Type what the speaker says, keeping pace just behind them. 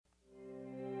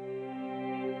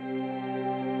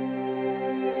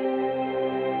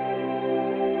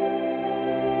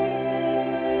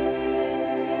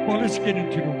Well, let's get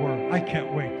into the Word. I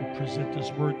can't wait to present this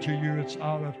Word to you. It's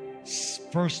out of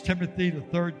 1 Timothy, the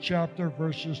 3rd chapter,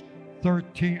 verses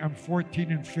 14 and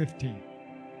 15.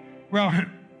 Well,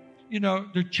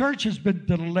 the church has been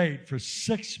delayed for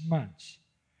 6 months.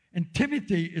 And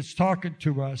Timothy is talking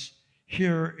to us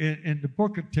here in the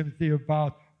book of Timothy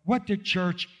about what the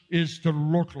church is to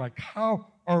look like. How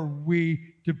are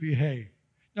we to behave?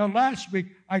 Now, last week,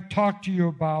 I talked to you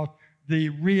about the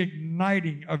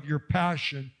reigniting of your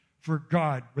passion for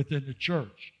God within the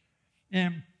church.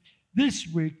 And this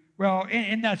week, well,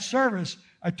 in that service,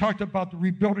 I talked about the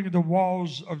rebuilding of the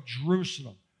walls of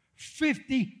Jerusalem.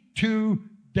 52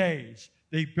 days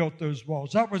they built those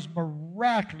walls. That was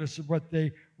miraculous of what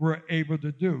they were able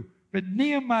to do. But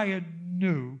Nehemiah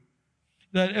knew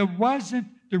that it wasn't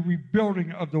the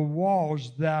rebuilding of the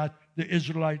walls that the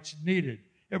Israelites needed.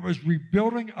 It was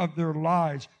rebuilding of their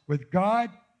lives with God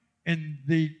and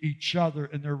each other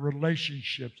and their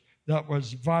relationships that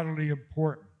was vitally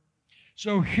important.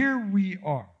 So here we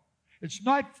are. It's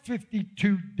not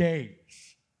 52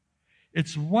 days.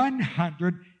 It's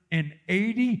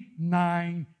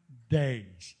 189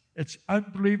 days. It's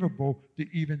unbelievable to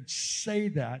even say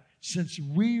that since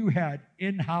we had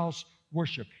in-house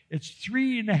worship. It's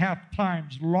 3.5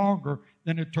 times longer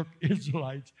than it took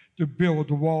Israelites to build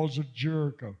the walls of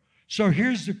Jericho. So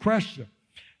here's the question.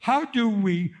 How do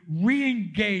we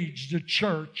re-engage the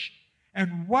church,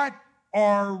 and what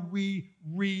are we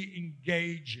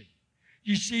re-engaging?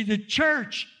 You see, the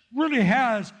church really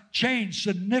has changed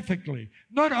significantly,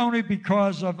 not only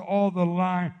because of all the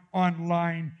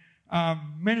online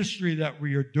ministry that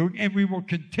we are doing, and we will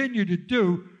continue to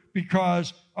do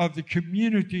because of the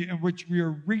community in which we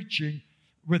are reaching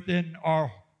within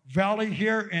our valley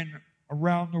here and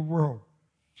around the world.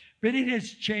 But it has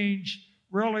changed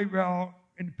really well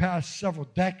in the past several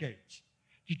decades.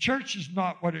 The church is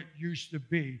not what it used to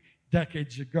be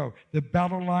decades ago. The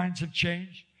battle lines have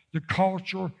changed. The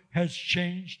culture has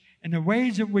changed. And the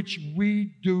ways in which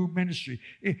we do ministry.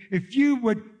 If you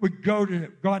would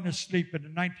gone to sleep in the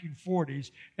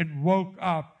 1940s and woke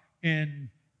up in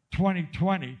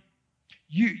 2020,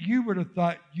 you would have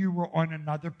thought you were on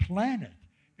another planet.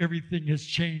 Everything has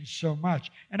changed so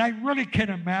much. And I really can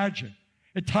imagine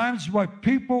at times what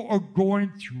people are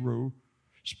going through,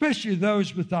 especially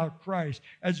those without Christ,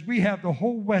 as we have the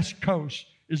whole West Coast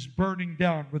is burning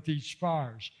down with these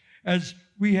fires, as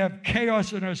we have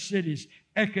chaos in our cities,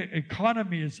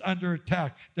 economy is under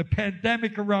attack, the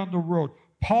pandemic around the world,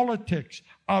 politics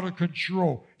out of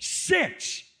control,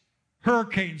 6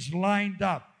 hurricanes lined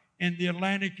up in the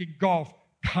Atlantic and Gulf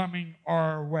coming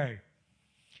our way.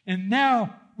 And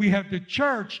now we have the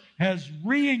church has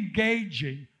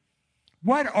re-engaging.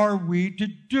 What are we to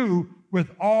do with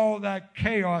all that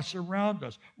chaos around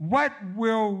us? What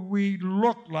will we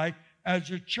look like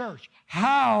as a church?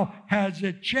 How has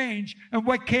it changed? And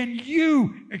what can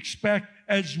you expect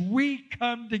as we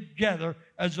come together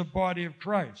as a body of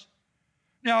Christ?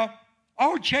 Now,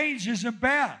 all change isn't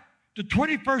bad. The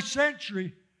 21st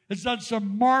century has done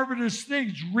some marvelous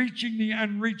things, reaching the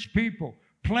unreached people,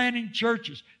 planting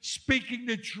churches, speaking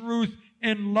the truth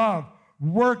in love,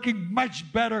 working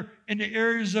much better in the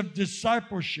areas of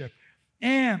discipleship.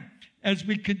 And as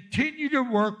we continue to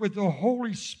work with the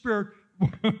Holy Spirit,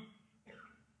 and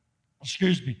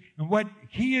what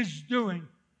He is doing,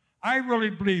 I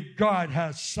really believe God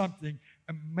has something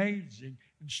amazing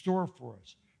in store for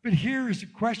us. But here is the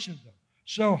question, though.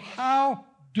 So how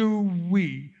do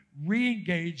we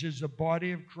re-engage as a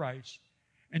body of Christ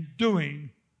in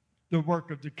doing the work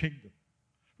of the kingdom?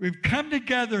 We've come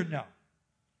together now.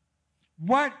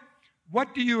 What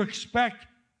do you expect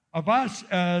of us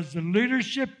as the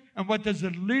leadership, and what does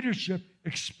the leadership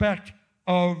expect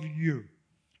of you?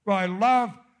 Well, I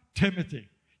love Timothy.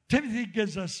 Timothy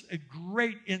gives us a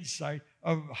great insight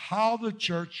of how the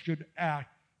church could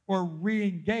act or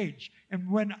re-engage. And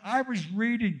when I was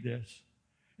reading this,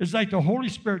 it's like the Holy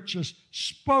Spirit just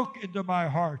spoke into my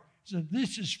heart. Said,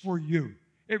 this is for you.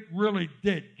 It really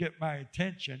did get my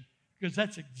attention because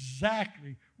that's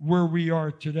exactly where we are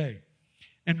today.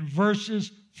 And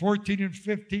verses 14 and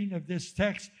 15 of this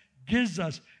text gives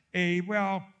us a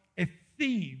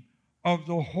theme of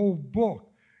the whole book.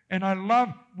 And I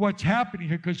love what's happening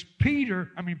here because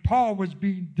Paul was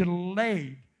being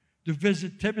delayed to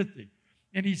visit Timothy.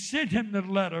 And he sent him the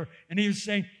letter, and he was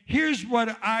saying, here's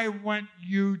what I want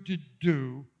you to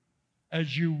do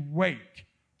as you wait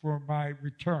for my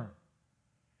return.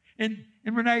 And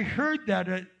when I heard that,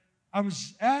 I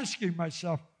was asking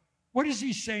myself, what is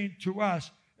he saying to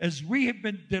us as we have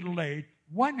been delayed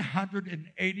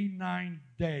 189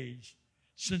 days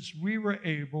since we were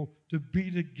able to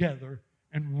be together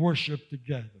and worship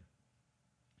together?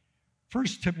 1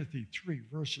 Timothy 3,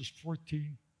 verses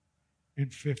 14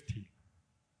 and 15.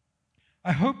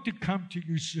 I hope to come to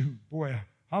you soon. Boy,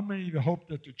 how many of you hoped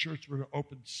that the church would have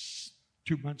opened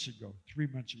 2 months ago, 3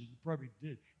 months ago? You probably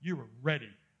did. You were ready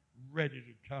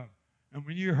to come. And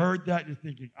when you heard that, you're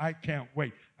thinking, I can't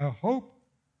wait. I hope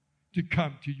to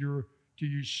come to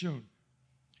you soon.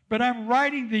 But I'm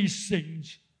writing these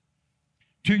things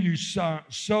to you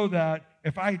so that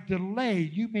if I delay,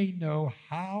 you may know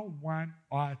how one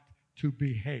ought to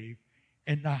behave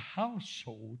in the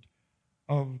household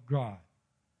of God.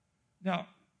 Now,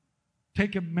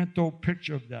 take a mental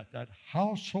picture of that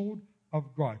household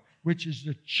of God, which is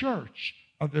the church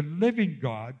of the living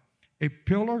God, a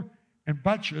pillar and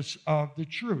buttress of the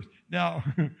truth. Now,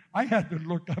 I had to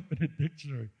look up in a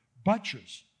dictionary,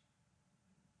 buttress.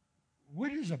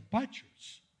 What is a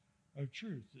buttress of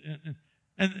truth?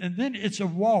 And then it's a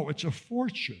wall, it's a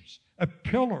fortress, a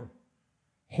pillar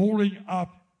holding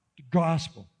up the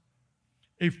gospel.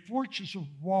 A fortress of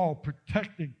wall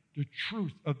protecting the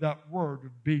truth of that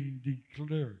word being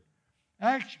declared.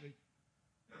 Actually,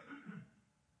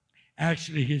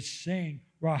 he's saying,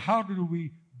 well, how do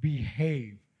we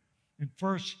behave? In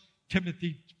 1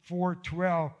 Timothy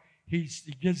 4:12, he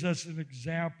gives us an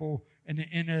example in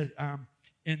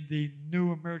the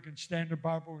New American Standard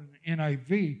Bible, and the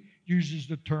NIV uses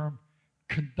the term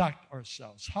conduct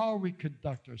ourselves. How we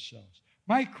conduct ourselves.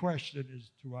 My question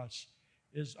is to us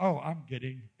is, I'm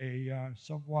getting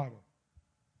some water.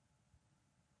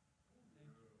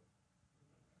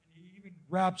 He even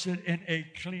wraps it in a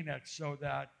Kleenex so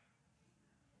that,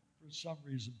 for some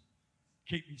reason,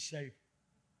 keep me safe.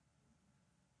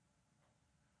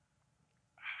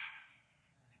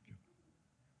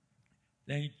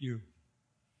 Thank you.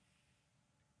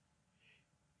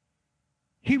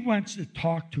 He wants to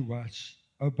talk to us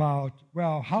about,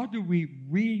 how do we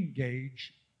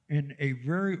re-engage in a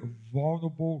very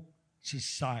vulnerable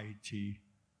society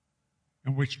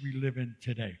in which we live in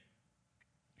today.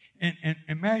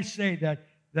 And may I say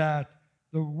that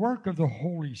the work of the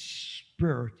Holy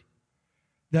Spirit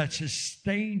that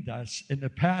sustained us in the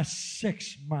past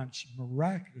 6 months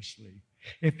miraculously,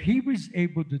 if He was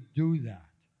able to do that,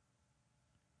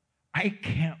 I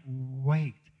can't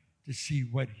wait to see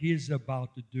what He is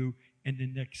about to do in the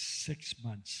next 6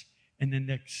 months, in the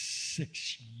next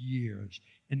 6 years,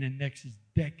 in the next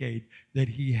decade that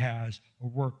He has a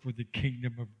work for the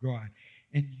kingdom of God.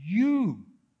 And you,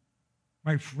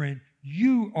 my friend,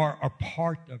 you are a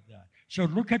part of that. So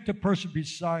look at the person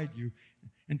beside you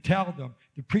and tell them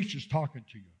the preacher's talking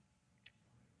to you.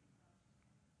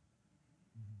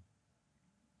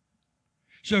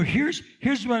 So here's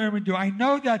what I'm going to do. I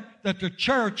know that the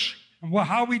church and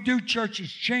how we do church has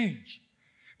changed.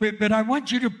 But I want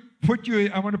to put you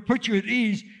at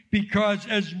ease, because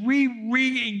as we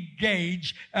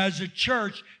re-engage as a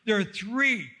church, there are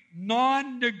 3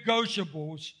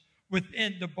 non-negotiables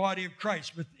within the body of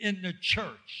Christ, within the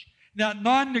church. Now,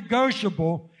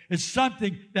 non-negotiable is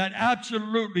something that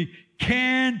absolutely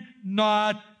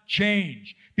cannot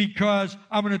change, because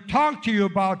I'm going to talk to you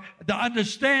about the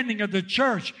understanding of the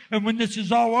church. And when this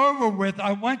is all over with,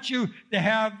 I want you to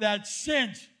have that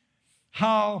sense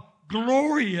how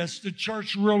glorious the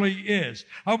church really is.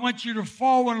 I want you to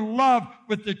fall in love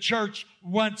with the church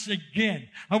once again.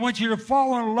 I want you to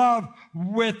fall in love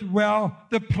with,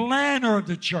 the planner of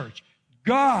the church,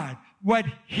 God, what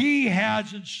He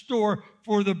has in store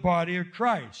for the body of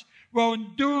Christ. Well,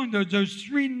 in doing those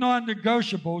 3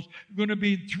 non-negotiables are going to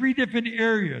be in 3 different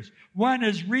areas. One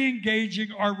is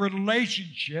re-engaging our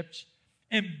relationships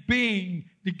and being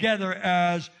together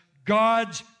as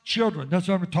God's children. That's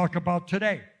what I'm going to talk about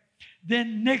today.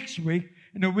 Then next week,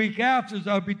 and the week after,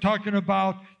 I'll be talking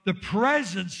about the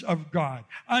presence of God,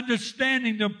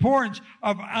 understanding the importance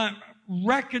of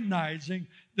recognizing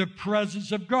the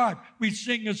presence of God. We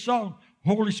sing a song,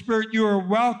 Holy Spirit, you are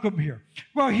welcome here.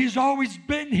 Well, He's always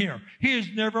been here. He has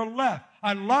never left.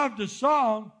 I love the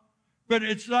song, but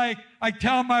it's like I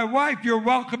tell my wife, you're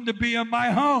welcome to be in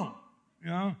my home. You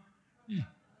know?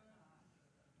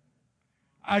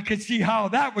 I could see how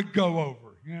that would go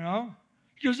over,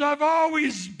 because I've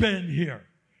always been here.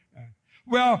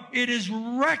 Well, it is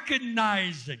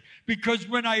recognizing, because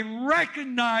when I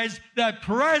recognize that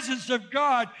presence of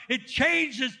God, it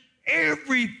changes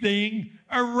everything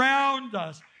around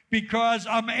us, because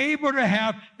I'm able to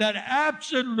have that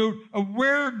absolute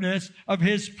awareness of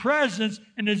His presence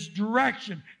and His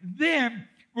direction. Then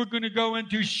we're going to go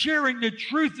into sharing the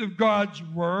truth of God's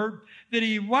Word that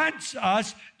He wants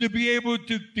us to be able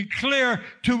to declare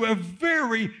to a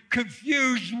very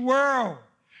confused world.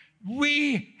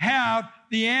 We have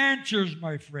the answers,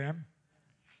 my friend.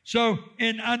 So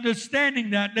in understanding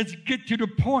that, let's get to the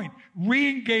point.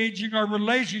 Re-engaging our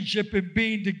relationship and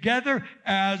being together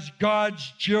as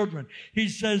God's children. He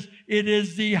says it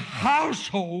is the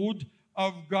household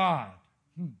of God.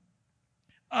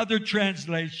 Other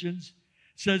translations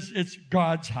says it's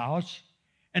God's house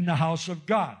and the house of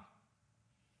God.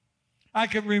 I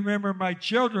can remember my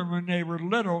children when they were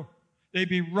little, they'd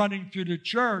be running through the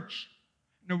church.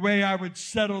 And the way I would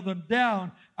settle them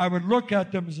down, I would look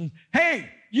at them and say, hey,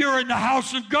 you're in the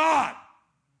house of God.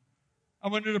 I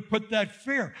wanted to put that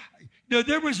fear.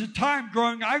 There was a time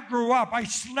I grew up, I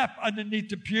slept underneath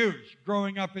the pews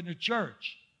growing up in the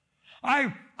church.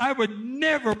 I would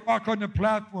never walk on the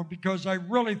platform because I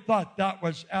really thought that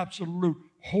was absolute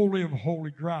holy of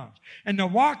holy grounds. And to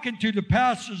walk into the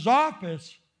pastor's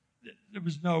office, there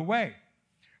was no way.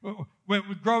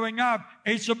 When growing up,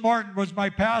 Asa Martin was my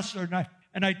pastor,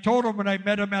 and I told him when I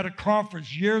met him at a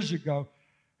conference years ago,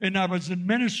 and I was in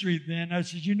ministry then, I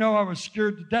said, I was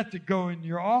scared to death to go in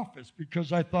your office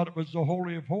because I thought it was the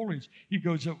Holy of Holies. He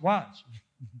goes, it was.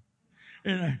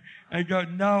 And I go,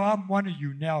 no, I'm one of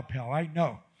you now, pal. I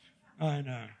know.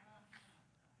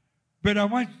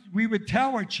 But we would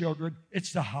tell our children,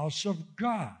 it's the house of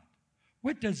God.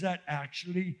 What does that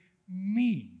actually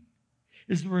mean?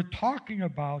 Is we're talking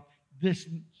about this,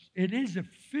 it is a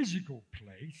physical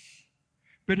place,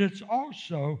 but it's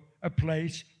also a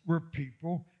place where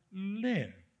people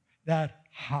live, that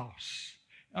house.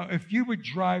 Now, if you would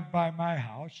drive by my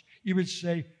house, you would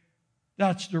say,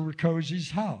 that's the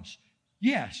Riccosi's house.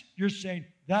 Yes, you're saying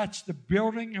that's the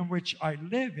building in which I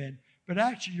live in, but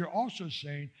actually you're also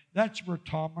saying that's where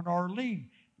Tom and Arlene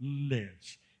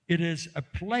lives. It is a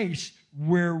place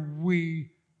where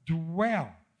we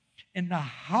dwell. In the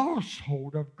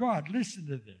household of God, listen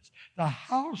to this. The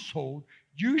household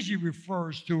usually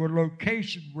refers to a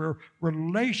location where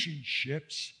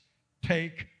relationships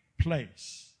take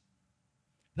place.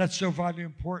 That's so vitally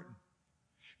important.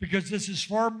 Because this is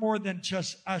far more than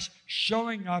just us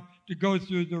showing up to go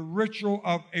through the ritual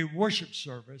of a worship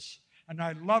service. And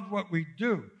I love what we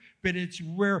do. But it's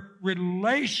where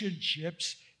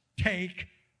relationships take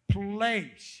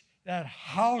place. That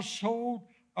household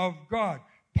of God.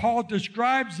 Paul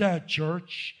describes that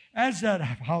church as that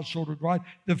household of God,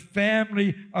 the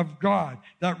family of God.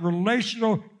 That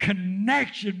relational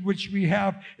connection which we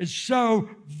have is so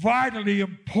vitally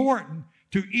important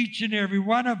to each and every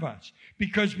one of us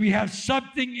because we have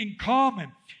something in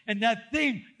common. And that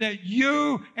thing that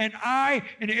you and I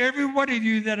and every one of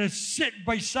you that is sitting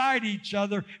beside each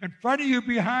other, in front of you,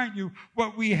 behind you,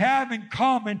 what we have in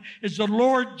common is the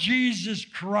Lord Jesus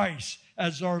Christ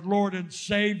as our Lord and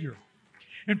Savior.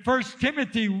 In 1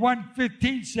 Timothy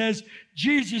 1:15 says,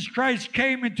 Jesus Christ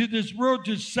came into this world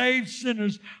to save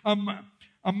sinners,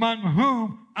 among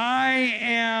whom I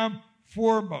am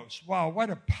foremost. Wow, what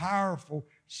a powerful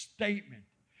statement.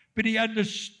 But he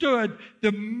understood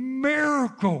the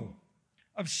miracle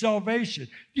of salvation.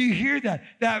 Do you hear that?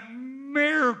 That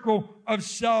miracle of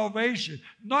salvation.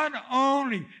 Not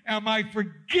only am I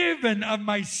forgiven of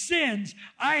my sins,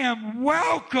 I am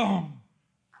welcome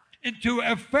into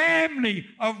a family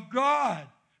of God.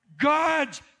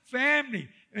 God's family.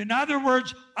 In other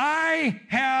words, I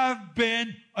have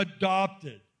been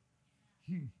adopted.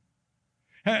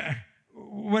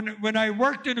 When I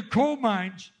worked in the coal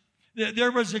mines,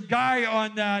 there was a guy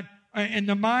on that in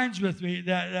the mines with me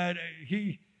that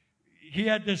he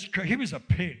had this. He was a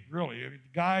pig, really. I mean,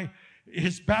 the guy,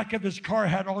 his back of his car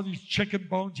had all these chicken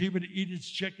bones. He would eat his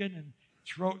chicken and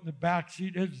throw it in the back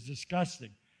seat. It was disgusting.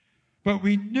 But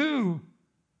we knew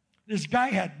this guy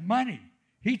had money.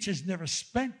 He just never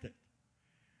spent it.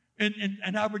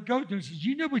 And I would go to him and say,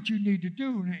 you know what you need to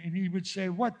do? And he would say,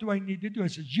 what do I need to do? I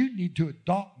said, you need to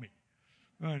adopt me.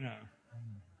 Oh, no.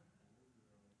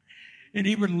 And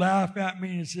he would laugh at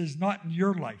me and says, not in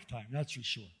your lifetime, that's for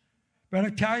sure. But I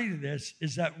tell you this,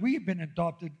 is that we've been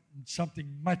adopted in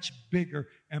something much bigger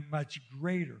and much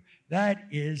greater. That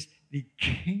is the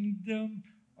kingdom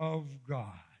of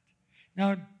God.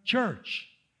 Now, church,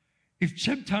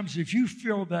 sometimes if you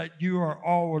feel that you are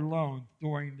all alone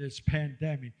during this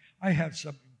pandemic, I have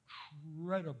some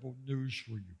incredible news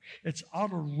for you. It's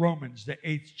out of Romans, the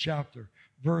 8th chapter,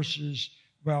 verses,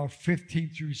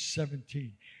 15 through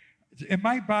 17. In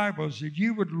my Bibles, if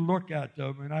you would look at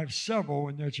them, and I have several,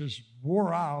 and they're just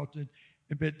wore out,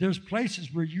 but there's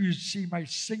places where you see my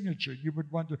signature. You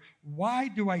would wonder, why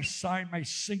do I sign my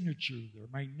signature there,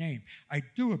 my name? I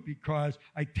do it because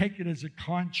I take it as a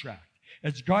contract.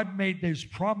 As God made those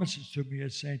promises to me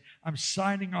as saying, I'm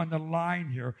signing on the line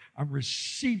here. I'm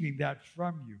receiving that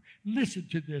from you. Listen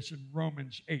to this in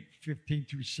Romans 8:15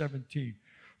 through 17.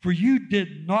 For you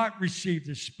did not receive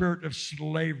the spirit of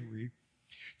slavery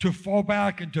to fall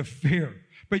back into fear,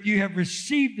 but you have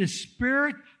received the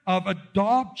spirit of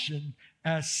adoption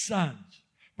as sons,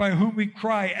 by whom we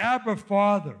cry, Abba,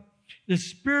 Father. The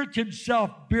Spirit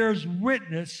himself bears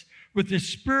witness with the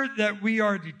Spirit that we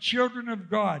are the children of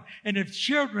God. And if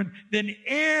children, then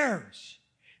heirs,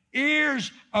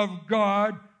 heirs of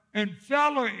God and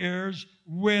fellow heirs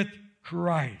with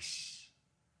Christ.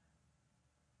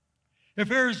 If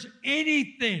there's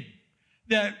anything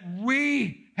that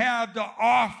we have to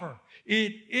offer,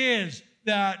 it is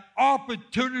that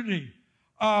opportunity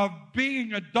of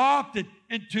being adopted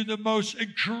into the most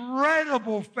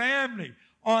incredible family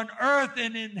on earth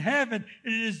and in heaven.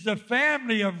 It is the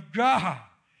family of God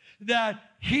that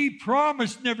he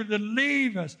promised never to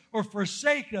leave us or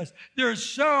forsake us. There are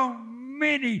so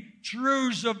many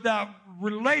truths of that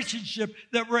relationship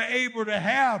that we're able to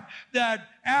have, that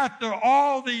after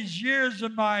all these years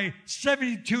of my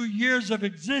 72 years of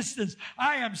existence,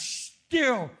 I am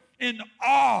still in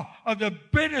awe of the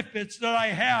benefits that I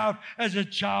have as a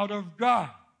child of God.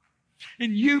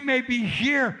 And you may be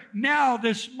here now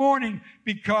this morning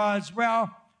because,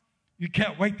 well, you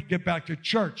can't wait to get back to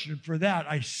church. And for that,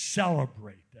 I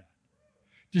celebrate that.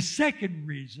 The second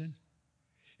reason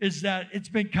is that it's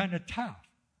been kind of tough.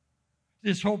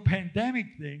 This whole pandemic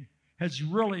thing has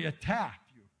really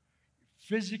attacked you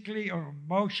physically or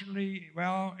emotionally,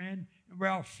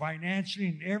 financially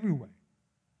in every way.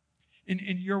 And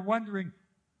you're wondering,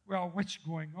 well, what's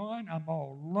going on? I'm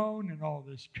all alone in all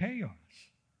this chaos.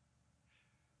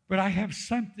 But I have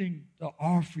something to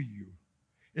offer you,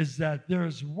 is that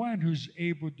there's one who's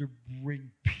able to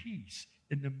bring peace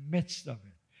in the midst of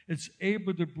it. It's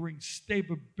able to bring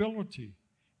stability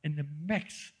in the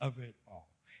mix of it all.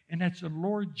 And that's the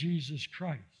Lord Jesus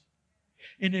Christ.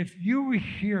 And if you were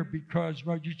here because,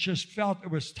 well, you just felt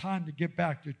it was time to get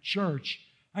back to church,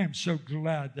 I am so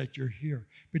glad that you're here.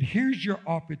 But here's your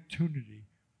opportunity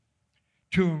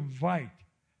to invite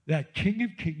that King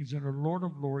of Kings and the Lord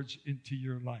of Lords into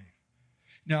your life.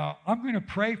 Now, I'm going to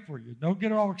pray for you. Don't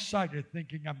get all excited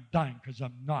thinking I'm done, because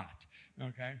I'm not,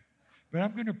 okay? But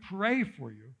I'm going to pray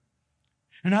for you.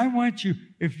 And I want you,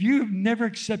 if you've never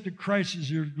accepted Christ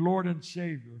as your Lord and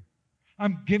Savior,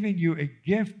 I'm giving you a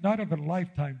gift, not of a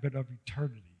lifetime, but of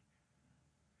eternity.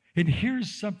 And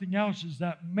here's something else, is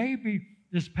that maybe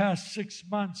this past 6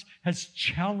 months has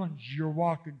challenged your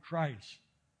walk in Christ.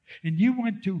 And you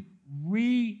want to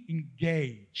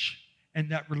re-engage in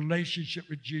that relationship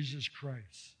with Jesus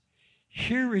Christ.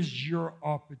 Here is your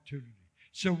opportunity.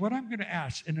 So what I'm going to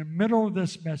ask in the middle of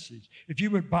this message, if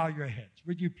you would bow your heads,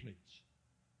 would you please?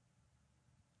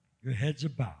 Your heads are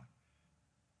bowed.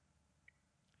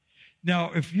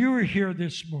 Now, if you are here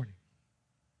this morning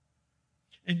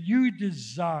and you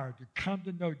desire to come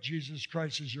to know Jesus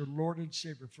Christ as your Lord and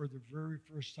Savior for the very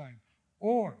first time,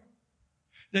 or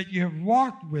that you have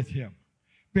walked with him,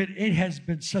 but it has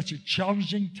been such a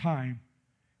challenging time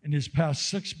in this past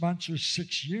 6 months or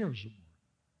 6 years or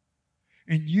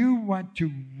more, and you want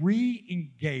to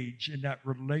re-engage in that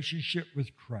relationship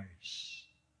with Christ,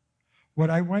 what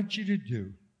I want you to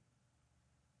do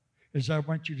is I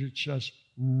want you to just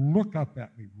look up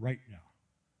at me right now.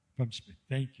 If I'm speaking,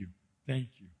 thank you, thank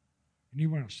you.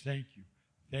 Anyone else? Thank you,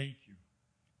 thank you,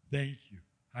 thank you.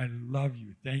 I love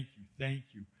you, thank you, thank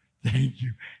you, thank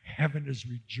you. Heaven is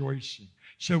rejoicing.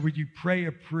 So would you pray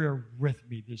a prayer with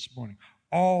me this morning?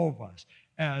 All of us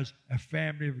as a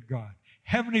family of God.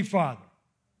 Heavenly Father.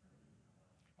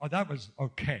 Oh, that was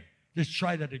okay. Just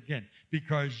try that again,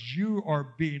 because you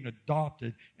are being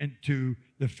adopted into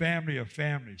the family of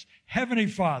families. Heavenly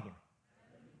Father,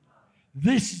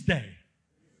 this day,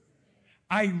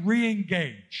 I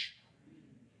re-engage,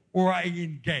 or I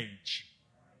engage,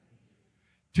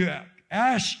 to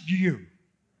ask you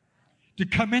to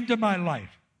come into my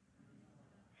life.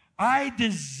 I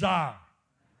desire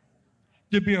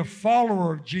to be a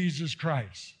follower of Jesus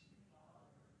Christ.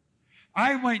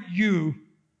 I want you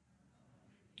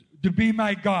to be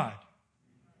my God.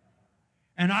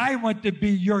 And I want to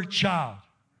be your child.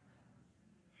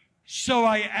 So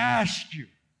I ask you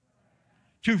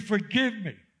to forgive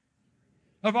me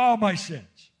of all my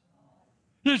sins.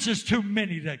 There's just too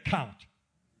many that count.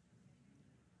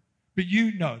 But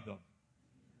you know them.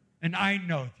 And I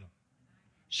know them.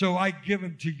 So I give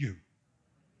them to you.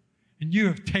 And you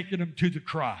have taken them to the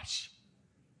cross.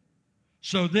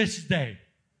 So this day,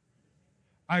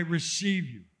 I receive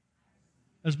you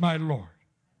as my Lord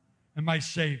and my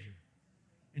Savior.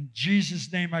 In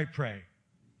Jesus' name I pray.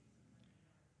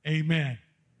 Amen.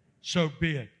 So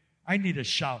be it. I need a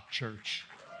shout, church.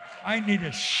 I need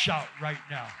a shout right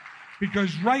now.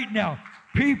 Because right now,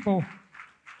 people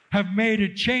have made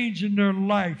a change in their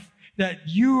life, that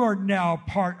you are now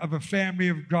part of a family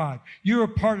of God. You are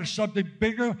part of something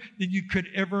bigger than you could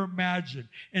ever imagine.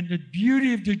 And the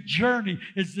beauty of the journey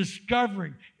is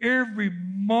discovering every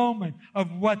moment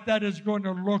of what that is going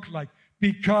to look like,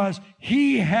 because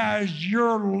He has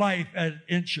your life at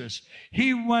interest.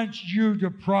 He wants you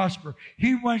to prosper.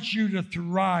 He wants you to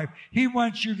thrive. He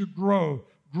wants you to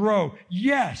grow.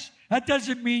 Yes, that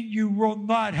doesn't mean you will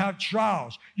not have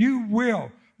trials. You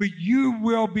will. But you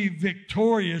will be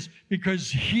victorious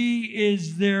because He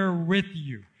is there with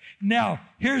you. Now,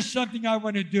 here's something I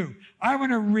want to do. I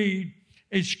want to read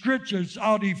a scripture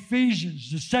out of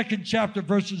Ephesians, the 2nd chapter,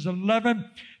 verses 11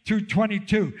 through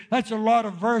 22. That's a lot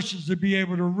of verses to be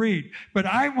able to read. But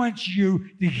I want you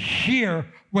to hear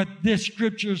what this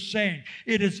scripture is saying.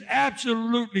 It is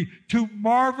absolutely too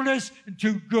marvelous and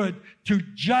too good to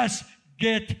just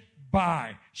get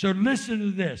by. So listen to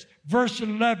this. Verse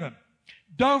 11.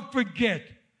 Don't forget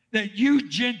that you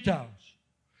Gentiles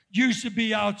used to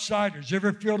be outsiders.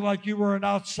 Ever feel like you were an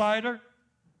outsider?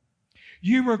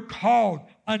 You were called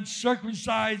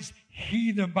uncircumcised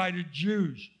heathen by the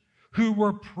Jews, who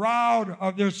were proud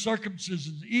of their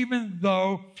circumcision, even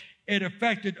though it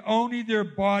affected only their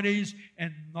bodies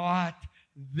and not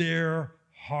their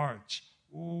hearts.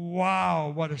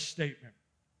 Wow, what a statement.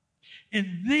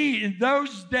 In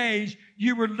those days,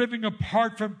 you were living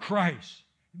apart from Christ.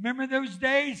 Remember those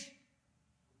days?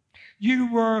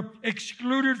 You were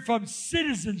excluded from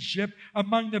citizenship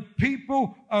among the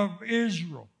people of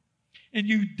Israel. And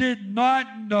you did not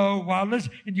know,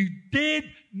 and you did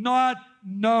not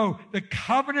know the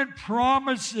covenant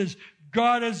promises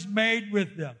God has made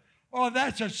with them. Oh,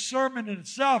 that's a sermon in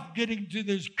itself, getting to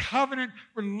this covenant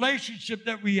relationship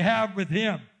that we have with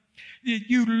Him.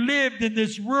 You lived in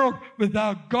this world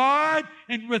without God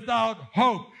and without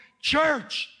hope.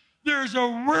 Church, there's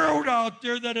a world out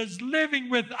there that is living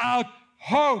without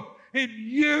hope. And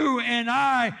you and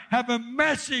I have a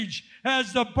message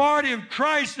as the body of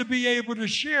Christ to be able to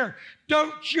share.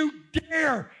 Don't you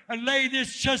dare lay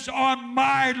this just on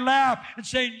my lap and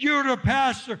say, you're the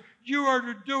pastor, you are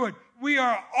to do it. We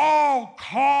are all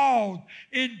called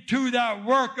into that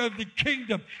work of the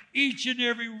kingdom, each and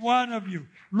every one of you.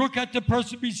 Look at the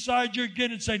person beside you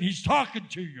again and say, he's talking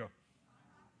to you.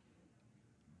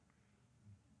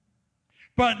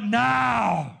 But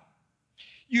now,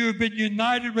 you have been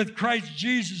united with Christ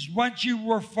Jesus. Once you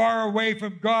were far away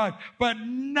from God, but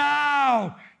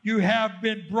now you have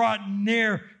been brought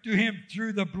near to Him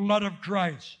through the blood of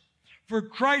Christ. For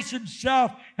Christ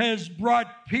Himself has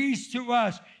brought peace to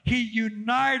us. He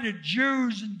united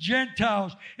Jews and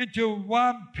Gentiles into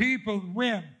one people.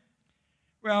 When?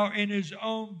 Well, in His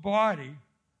own body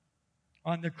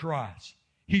on the cross.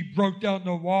 He broke down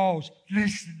the walls.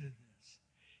 Listen to this.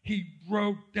 He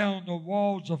broke down the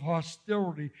walls of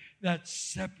hostility that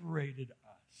separated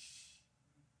us.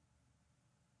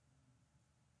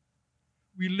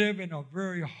 We live in a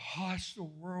very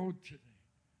hostile world today.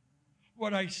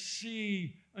 What I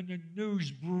see on the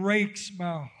news breaks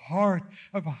my heart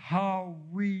of how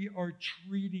we are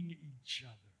treating each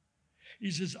other.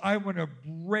 He says, I want to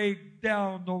break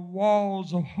down the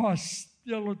walls of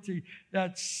hostility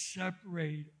that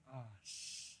separate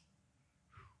us.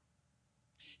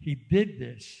 He did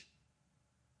this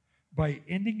by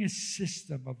ending a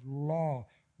system of law,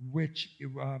 which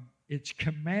its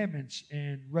commandments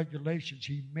and regulations.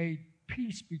 He made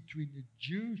peace between the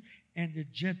Jews and the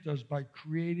Gentiles by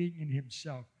creating in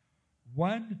Himself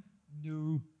one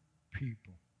new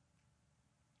people.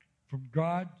 From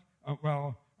God,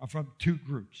 from two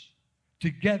groups.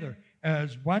 Together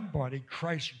as one body,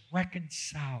 Christ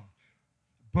reconciled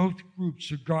both groups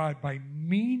to God by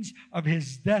means of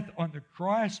His death on the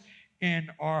cross,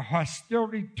 and our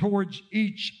hostility towards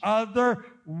each other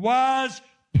was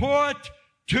put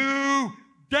to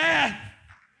death.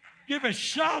 Give a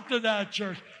shout to that,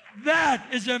 church. That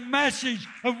is a message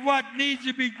of what needs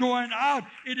to be going out.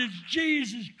 It is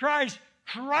Jesus Christ,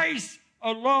 Christ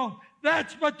alone.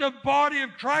 That's what the body of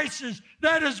Christ is.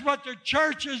 That is what the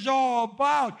church is all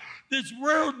about. This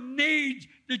world needs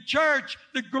the church,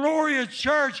 the glorious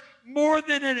church, more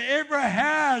than it ever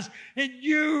has. And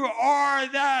you are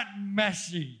that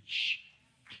message.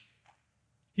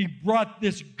 He brought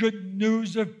this good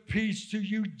news of peace to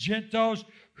you Gentiles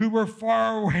who were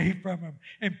far away from Him,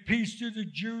 and peace to the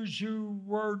Jews who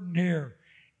were near.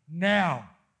 Now,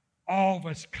 all of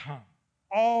us come.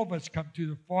 All of us come to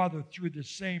the Father through the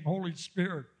same Holy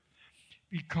Spirit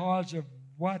because of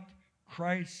what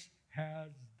Christ has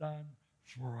done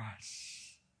for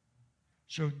us.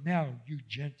 So now, you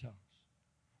Gentiles,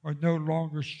 are no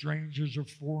longer strangers or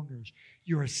foreigners.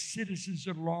 You are citizens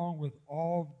along with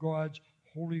all of God's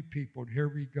holy people. And here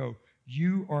we go.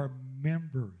 You are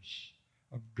members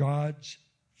of God's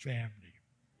family.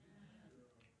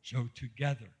 So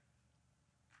together,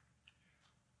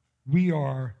 we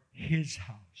are His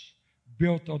house,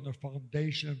 built on the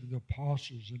foundation of the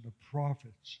apostles and the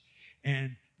prophets,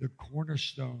 and the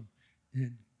cornerstone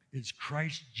is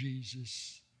Christ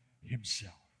Jesus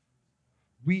Himself.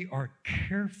 We are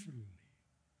carefully.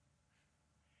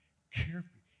 He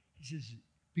says,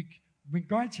 when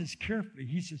God says carefully,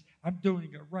 He says, I'm doing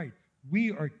it right.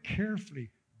 We are carefully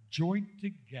joined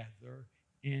together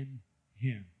in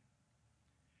Him,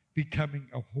 becoming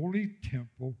a holy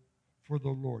temple for the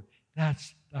Lord.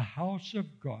 That's the house of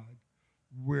God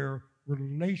where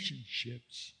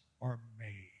relationships are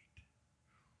made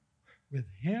with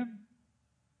Him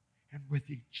and with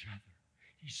each other.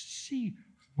 You see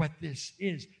what this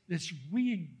is, this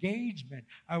re-engagement.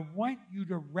 I want you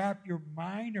to wrap your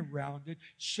mind around it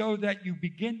so that you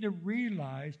begin to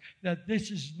realize that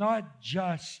this is not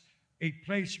just a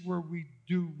place where we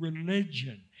do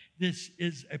religion. This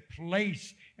is a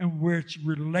place in which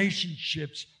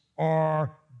relationships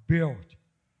are built.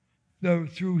 Though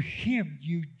through Him,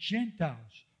 you Gentiles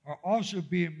are also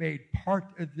being made part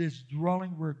of this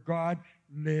dwelling where God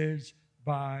lives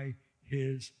by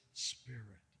His Spirit.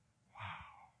 Wow.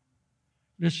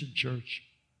 Listen, church,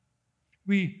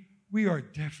 we are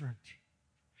different.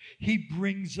 He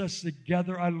brings us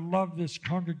together. I love this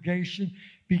congregation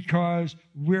because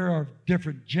we're of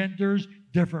different genders,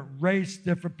 different race,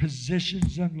 different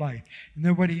positions in life. And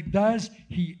then what He does,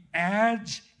 He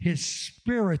adds His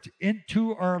Spirit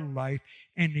into our life,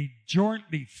 and He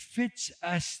jointly fits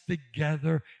us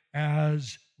together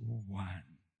as one.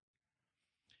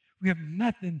 We have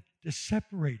nothing to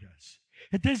separate us.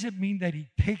 It doesn't mean that He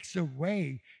takes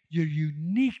away your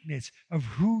uniqueness of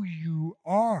who you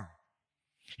are.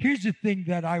 Here's the thing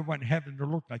that I want heaven to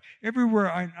look like.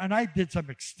 Everywhere, I did some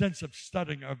extensive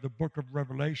studying of the book of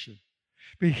Revelation.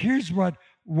 But here's what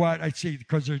I see,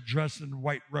 because they're dressed in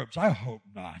white robes. I hope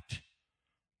not.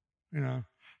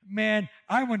 Man,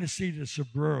 I want to see the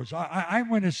sombreros. I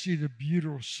want to see the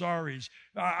beautiful saris.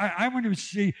 I want to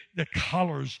see the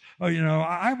colors.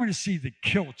 I want to see the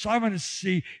kilts. I want to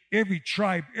see every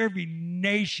tribe, every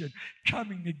nation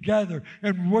coming together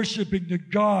and worshiping the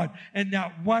God and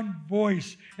that one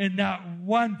voice and that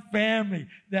one family,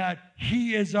 that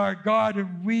He is our God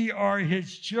and we are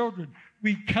His children.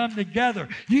 We come together.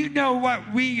 You know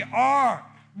what we are?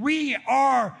 We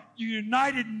are the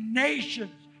United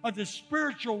Nations of the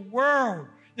spiritual world,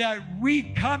 that we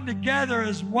come together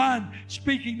as one,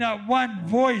 speaking that one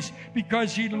voice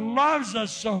because He loves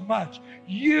us so much.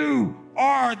 You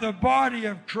are the body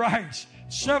of Christ.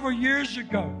 Several years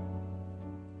ago,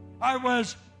 I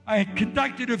had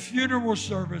conducted a funeral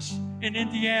service in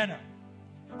Indiana.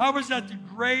 I was at the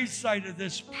gravesite of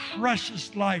this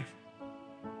precious life.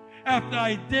 After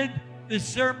I did the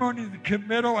ceremony of the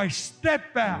committal, I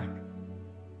stepped back.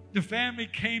 The family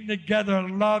came together. I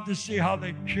loved to see how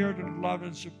they cared and loved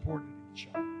and supported each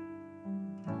other.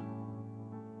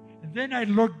 And then I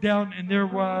looked down, and there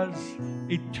was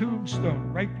a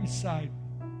tombstone right beside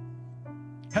me.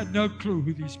 Had no clue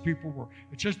who these people were.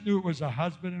 I just knew it was a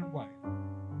husband and wife.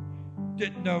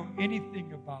 Didn't know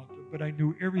anything about them, but I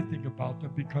knew everything about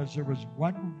them because there was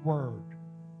one word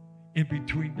in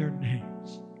between their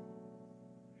names.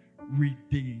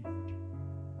 Redeemed.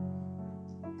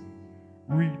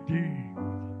 Redeemed.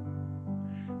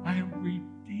 I am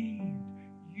redeemed.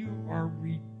 You are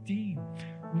redeemed.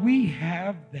 We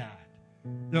have that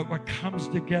what comes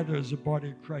together as a body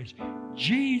of Christ.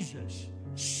 Jesus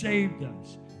saved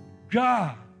us.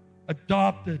 God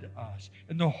adopted us.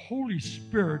 And the Holy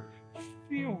Spirit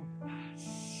filled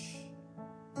us.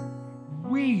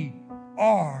 We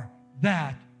are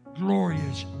that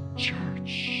glorious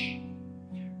church.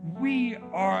 We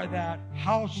are that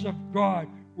house of God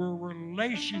where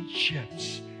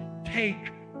relationships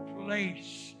take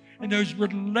place. And those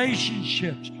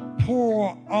relationships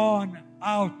pour on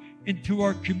out into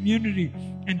our community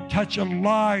and touch our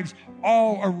lives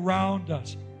all around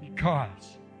us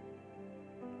because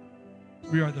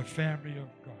we are the family of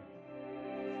God.